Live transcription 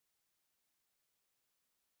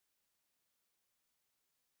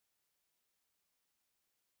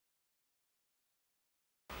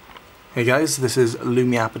Hey guys, this is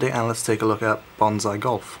Lumiappaday and let's take a look at Bonsai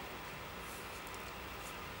Golf.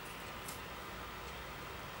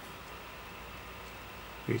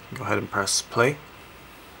 We can go ahead and press play.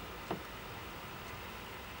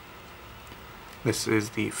 This is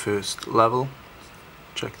the first level.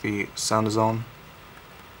 Check the sound is on.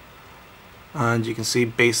 And you can see,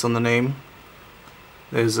 based on the name,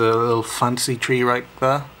 there's a little fantasy tree right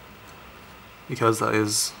there, because that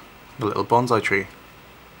is the little bonsai tree.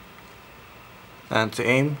 And to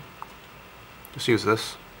aim, just use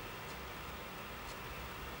this.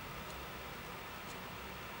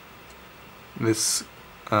 This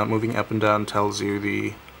moving up and down tells you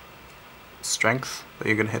the strength that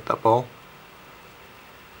you're going to hit that ball.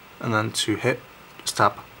 And then to hit, just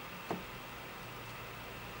tap.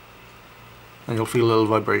 And you'll feel a little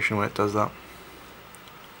vibration when it does that.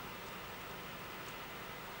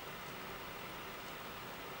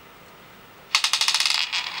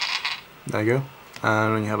 There you go.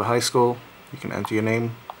 And when you have a high score, you can enter your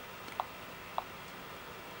name.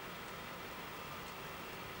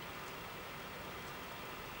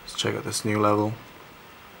 Let's check out this new level.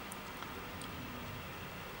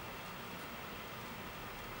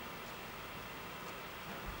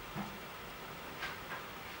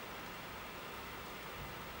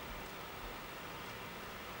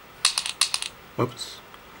 Oops.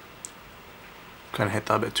 Kind of hit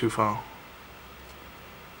that a bit too far.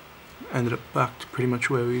 Ended up back to pretty much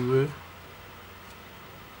where we were.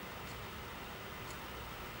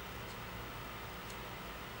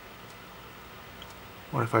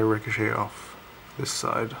 What if I ricochet off this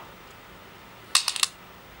side?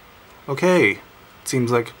 Okay, it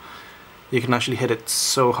seems like you can actually hit it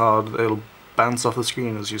so hard that it'll bounce off the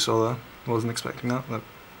screen, as you saw there. I wasn't expecting that. That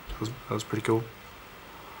was pretty cool.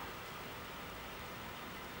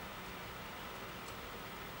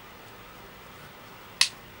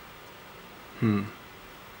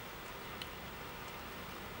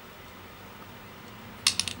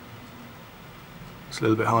 It's a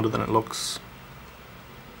little bit harder than it looks.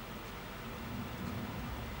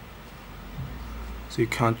 So you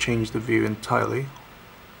can't change the view entirely.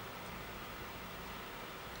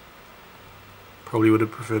 Probably would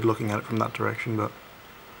have preferred looking at it from that direction, but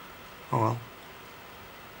oh well.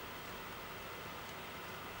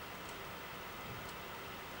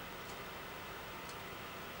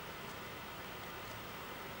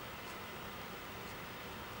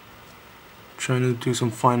 Trying to do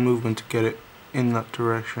some fine movement to get it in that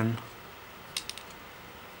direction.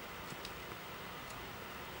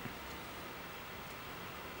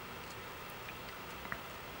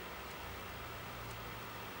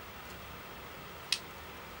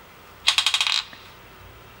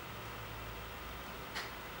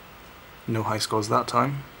 No high scores that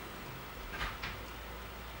time.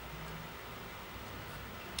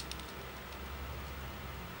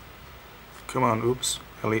 Come on, oops.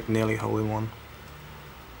 Nearly hole in one.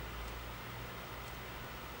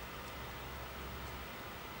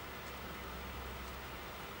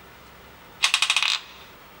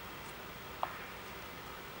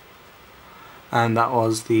 And that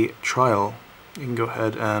was the trial. You can go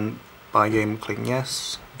ahead and buy game clicking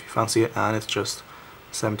yes if you fancy it, and it's just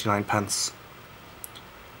 79 pence.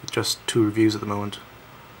 Just 2 reviews at the moment.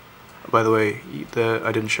 By the way,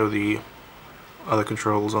 I didn't show the other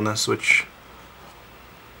controls on this, which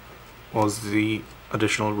was the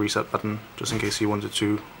additional reset button, just in case you wanted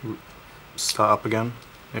to start up again.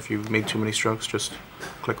 If you've made too many strokes, just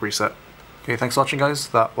click reset. Okay, thanks for watching guys.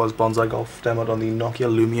 That was Bonsai Golf demoed on the Nokia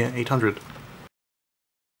Lumia 800.